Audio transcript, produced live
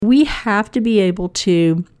we have to be able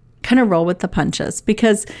to kind of roll with the punches,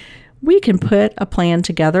 because we can put a plan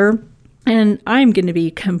together. And I'm going to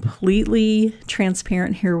be completely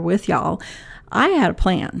transparent here with y'all. I had a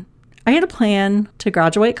plan. I had a plan to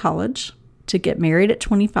graduate college, to get married at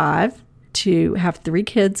 25, to have 3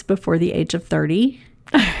 kids before the age of 30.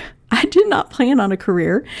 I did not plan on a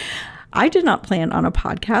career. I did not plan on a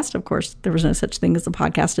podcast. Of course, there was no such thing as a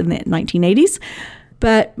podcast in the 1980s.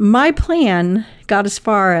 But my plan got as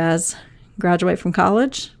far as graduate from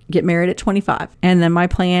college, get married at 25. And then my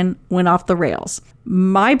plan went off the rails.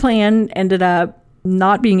 My plan ended up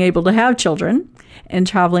not being able to have children and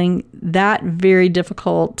traveling that very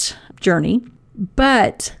difficult journey.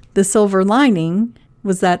 But the silver lining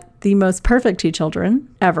was that the most perfect 2 children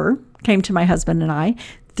ever came to my husband and I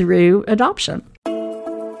through adoption.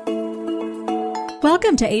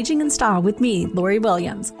 Welcome to Aging in Style with me, Lori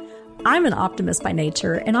Williams. I'm an optimist by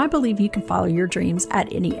nature, and I believe you can follow your dreams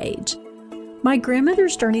at any age. My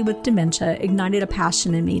grandmother's journey with dementia ignited a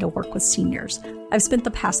passion in me to work with seniors. I've spent the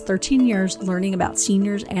past 13 years learning about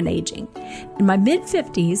seniors and aging. In my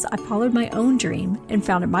mid-50s, I followed my own dream and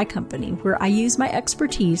founded my company, where I use my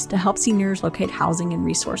expertise to help seniors locate housing and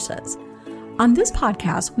resources. On this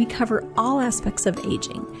podcast, we cover all aspects of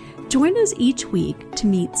aging. Join us each week to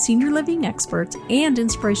meet senior living experts and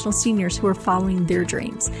inspirational seniors who are following their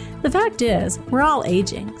dreams. The fact is, we're all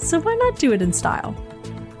aging, so why not do it in style?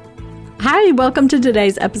 Hi, welcome to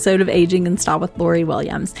today's episode of Aging in Style with Lori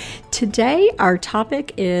Williams. Today, our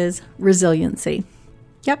topic is resiliency.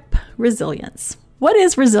 Yep, resilience. What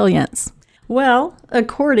is resilience? Well,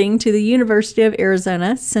 according to the University of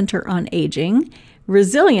Arizona Center on Aging,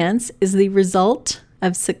 resilience is the result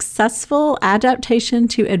of successful adaptation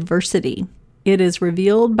to adversity. It is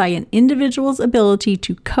revealed by an individual's ability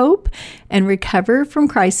to cope and recover from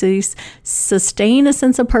crises, sustain a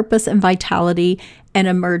sense of purpose and vitality, and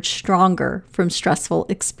emerge stronger from stressful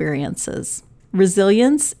experiences.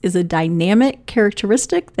 Resilience is a dynamic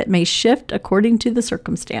characteristic that may shift according to the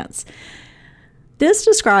circumstance. This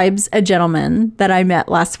describes a gentleman that I met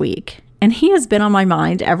last week, and he has been on my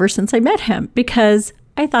mind ever since I met him because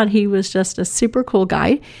I thought he was just a super cool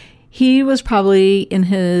guy. He was probably in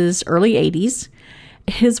his early 80s.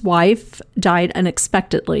 His wife died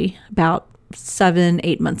unexpectedly about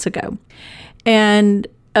 7-8 months ago. And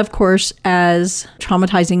of course, as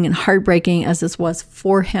traumatizing and heartbreaking as this was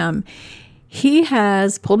for him, he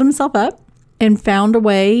has pulled himself up and found a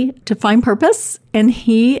way to find purpose. And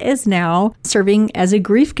he is now serving as a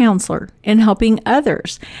grief counselor and helping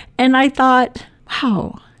others. And I thought,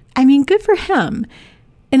 wow, good for him.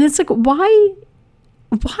 And it's like, why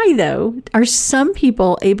though, are some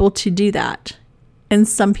people able to do that and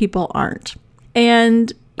some people aren't?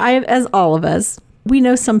 And as all of us, we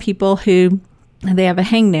know some people who they have a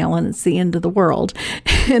hangnail and it's the end of the world.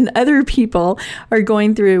 And other people are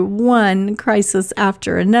going through one crisis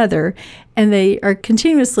after another, and they are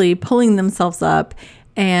continuously pulling themselves up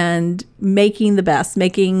and making the best,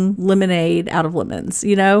 making lemonade out of lemons,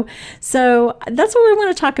 So that's what we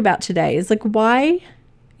want to talk about today is like why,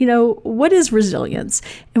 what is resilience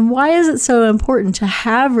and why is it so important to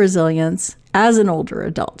have resilience as an older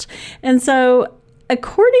adult? And so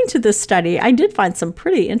according to this study, I did find some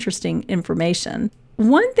pretty interesting information.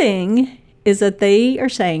 One thing is that they are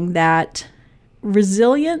saying that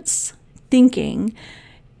resilience thinking,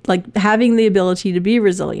 like having the ability to be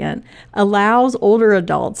resilient, allows older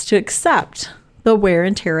adults to accept the wear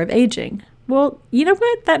and tear of aging. Well, you know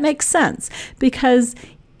what? That makes sense because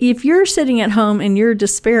if you're sitting at home and you're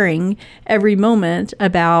despairing every moment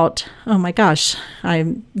about, oh my gosh,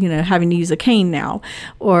 I'm, having to use a cane now,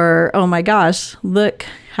 or, oh my gosh, look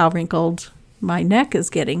how wrinkled my neck is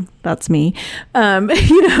getting. That's me.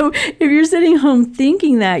 If you're sitting home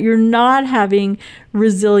thinking that, you're not having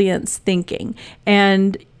resilience thinking,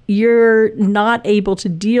 and you're not able to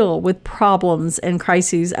deal with problems and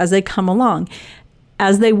crises as they come along.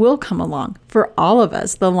 As they will come along for all of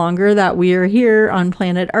us. The longer that we are here on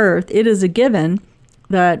planet Earth, it is a given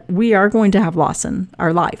that we are going to have loss in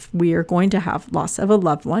our life. We are going to have loss of a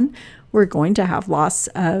loved one. We're going to have loss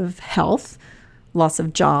of health, loss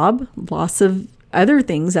of job, loss of other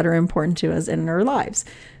things that are important to us in our lives.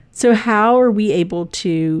 So how are we able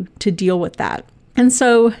to deal with that? And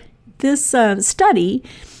so this study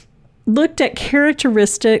looked at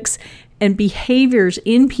characteristics and behaviors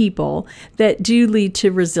in people that do lead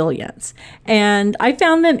to resilience. And I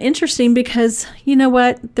found them interesting because, you know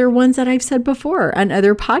what, they're ones that I've said before on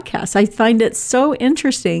other podcasts. I find it so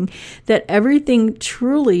interesting that everything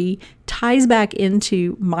truly ties back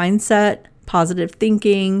into mindset, positive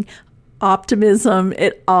thinking, optimism.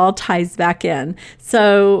 It all ties back in.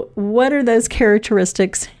 So what are those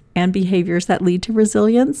characteristics and behaviors that lead to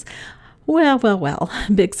resilience? Well,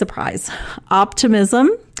 big surprise. Optimism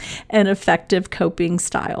and effective coping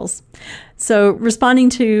styles. So responding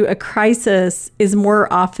to a crisis is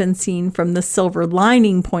more often seen from the silver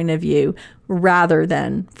lining point of view rather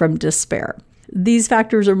than from despair. These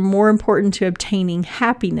factors are more important to obtaining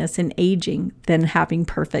happiness in aging than having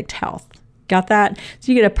perfect health. Got that?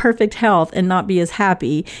 So you get a perfect health and not be as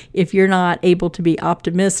happy if you're not able to be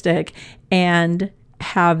optimistic and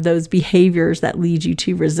have those behaviors that lead you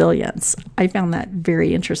to resilience. I found that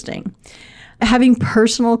very interesting. Having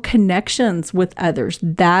personal connections with others,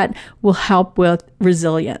 that will help with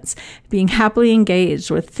resilience. Being happily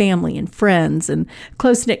engaged with family and friends and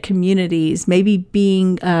close-knit communities, maybe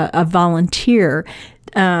being a volunteer,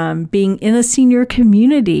 being in a senior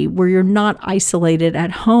community where you're not isolated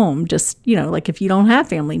at home, just, like if you don't have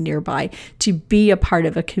family nearby, to be a part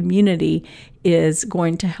of a community is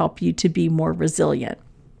going to help you to be more resilient.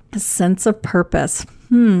 A sense of purpose.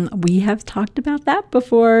 We have talked about that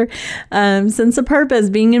before. Sense of purpose,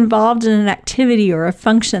 being involved in an activity or a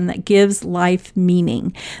function that gives life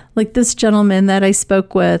meaning. Like this gentleman that I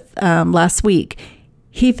spoke with last week,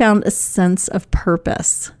 he found a sense of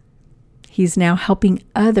purpose. He's now helping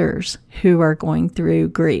others who are going through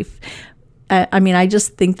grief. I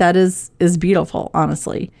just think that is beautiful,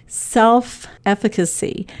 honestly.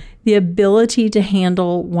 Self-efficacy, the ability to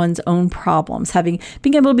handle one's own problems,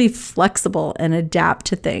 being able to be flexible and adapt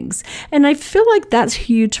to things. And I feel like that's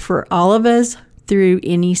huge for all of us through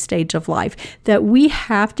any stage of life, that we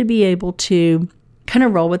have to be able to kind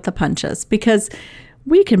of roll with the punches, because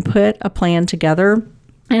we can put a plan together.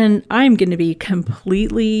 And I'm going to be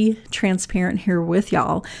completely transparent here with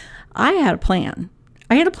y'all. I had a plan.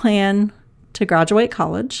 I had a plan to graduate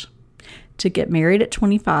college, to get married at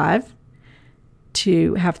 25,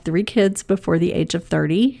 to have 3 kids before the age of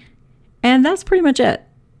 30. And that's pretty much it.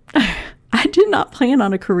 I did not plan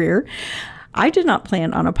on a career. I did not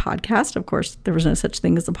plan on a podcast. Of course, there was no such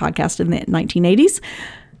thing as a podcast in the 1980s.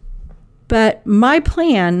 But my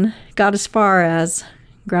plan got as far as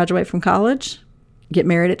graduate from college, get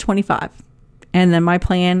married at 25. And then my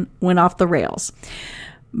plan went off the rails.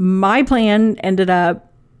 My plan ended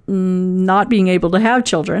up not being able to have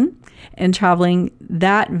children and traveling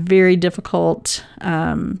that very difficult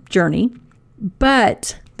journey.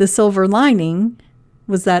 But the silver lining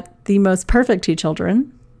was that the most perfect 2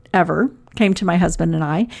 children ever came to my husband and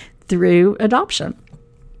I through adoption.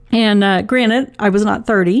 And granted, I was not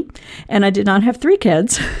 30 and I did not have 3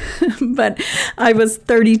 kids, but I was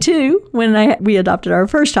 32 when we adopted our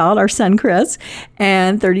first child, our son, Chris,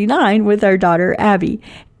 and 39 with our daughter, Abby.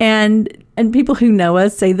 And people who know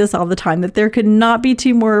us say this all the time, that there could not be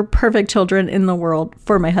 2 more perfect children in the world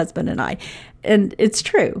for my husband and I. And it's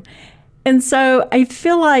true. And so I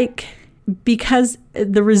feel like because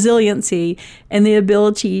the resiliency and the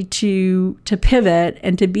ability to pivot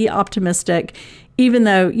and to be optimistic, even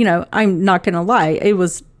though, I'm not going to lie, it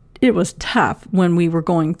was tough when we were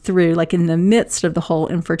going through, like in the midst of the whole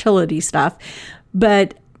infertility stuff.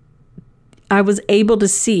 But I was able to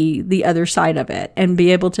see the other side of it and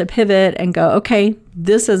be able to pivot and go, okay,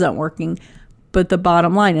 this isn't working. But the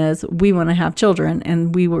bottom line is we want to have children,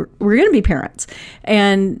 and we're going to be parents.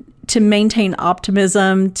 And to maintain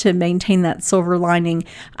optimism, to maintain that silver lining,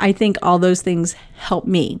 I think all those things help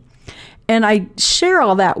me. And I share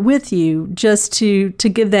all that with you just to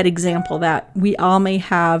give that example that we all may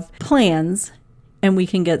have plans, and we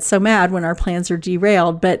can get so mad when our plans are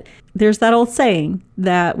derailed. But there's that old saying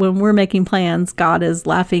that when we're making plans, God is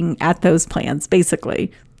laughing at those plans,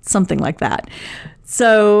 basically, something like that.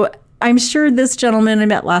 So I'm sure this gentleman I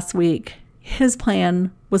met last week, his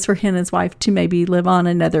plan was for him and his wife to maybe live on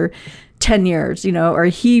another 10 years, or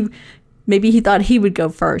maybe he thought he would go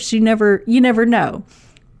first. You never know.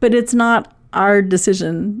 But it's not our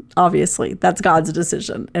decision, obviously. That's God's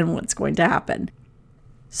decision and what's going to happen.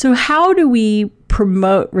 So how do we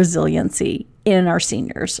promote resiliency in our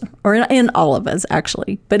seniors, or in all of us,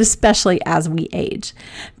 actually, but especially as we age?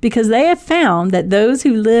 Because they have found that those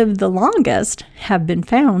who live the longest have been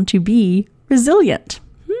found to be resilient.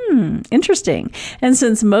 Interesting. And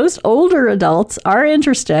since most older adults are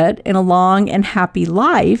interested in a long and happy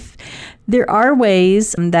life, there are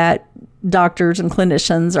ways that doctors and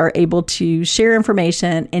clinicians are able to share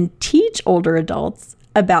information and teach older adults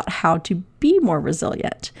about how to be more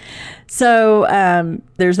resilient. So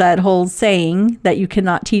there's that whole saying that you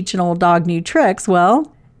cannot teach an old dog new tricks.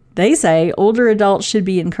 Well, They say older adults should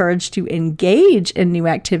be encouraged to engage in new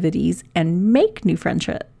activities and make new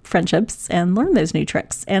friendships and learn those new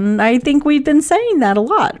tricks. And I think we've been saying that a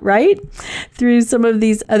lot, right? Through some of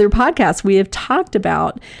these other podcasts, we have talked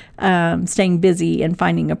about staying busy and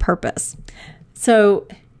finding a purpose. So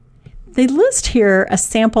they list here a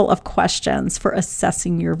sample of questions for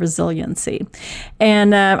assessing your resiliency.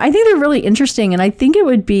 And I think they're really interesting. And I think it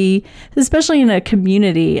would be, especially in a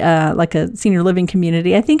community, like a senior living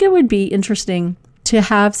community, I think it would be interesting to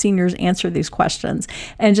have seniors answer these questions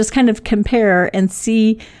and just kind of compare and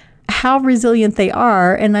see how resilient they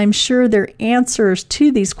are. And I'm sure their answers to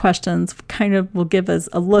these questions kind of will give us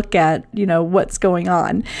a look at, what's going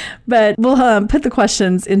on. But we'll put the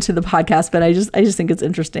questions into the podcast, but I just think it's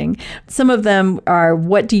interesting. Some of them are,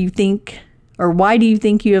 what do you think, or why do you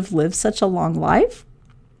think you have lived such a long life?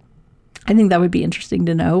 I think that would be interesting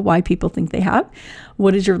to know why people think they have.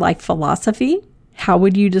 What is your life philosophy? How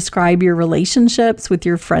would you describe your relationships with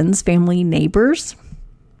your friends, family, neighbors?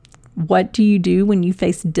 What do you do when you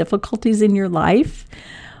face difficulties in your life?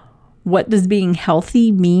 What does being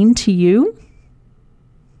healthy mean to you?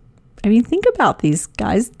 I mean, think about these,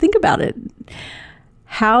 guys. Think about it.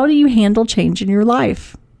 How do you handle change in your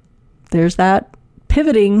life? There's that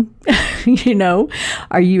pivoting,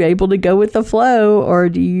 Are you able to go with the flow, or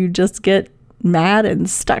do you just get mad and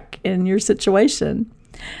stuck in your situation?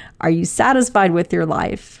 Are you satisfied with your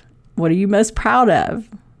life? What are you most proud of?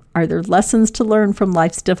 Are there lessons to learn from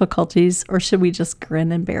life's difficulties, or should we just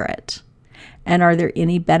grin and bear it? And are there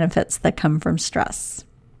any benefits that come from stress?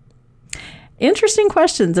 Interesting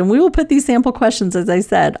questions, and we will put these sample questions, as I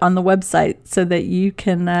said, on the website so that you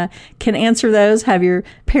can answer those, have your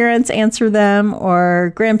parents answer them,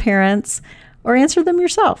 or grandparents, or answer them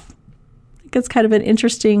yourself. I think it's kind of an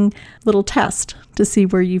interesting little test to see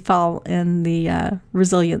where you fall in the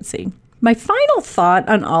resiliency. My final thought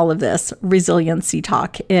on all of this resiliency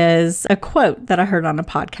talk is a quote that I heard on a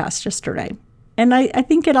podcast yesterday. And I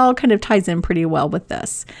think it all kind of ties in pretty well with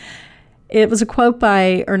this. It was a quote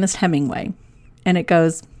by Ernest Hemingway. And it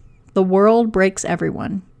goes, "The world breaks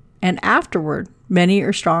everyone, and afterward, many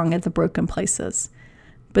are strong at the broken places.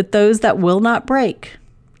 But those that will not break,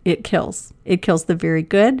 it kills. It kills the very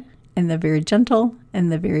good and the very gentle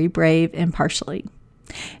and the very brave impartially."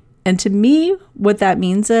 And to me, what that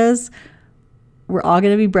means is we're all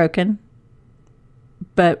going to be broken,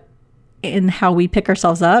 but in how we pick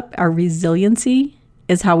ourselves up, our resiliency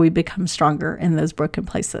is how we become stronger in those broken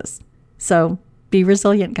places. So be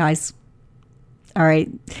resilient, guys. All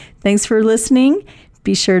right. Thanks for listening.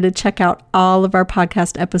 Be sure to check out all of our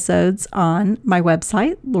podcast episodes on my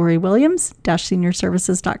website,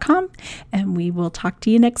 LoriWilliams-seniorservices.com, and we will talk to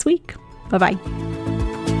you next week. Bye-bye.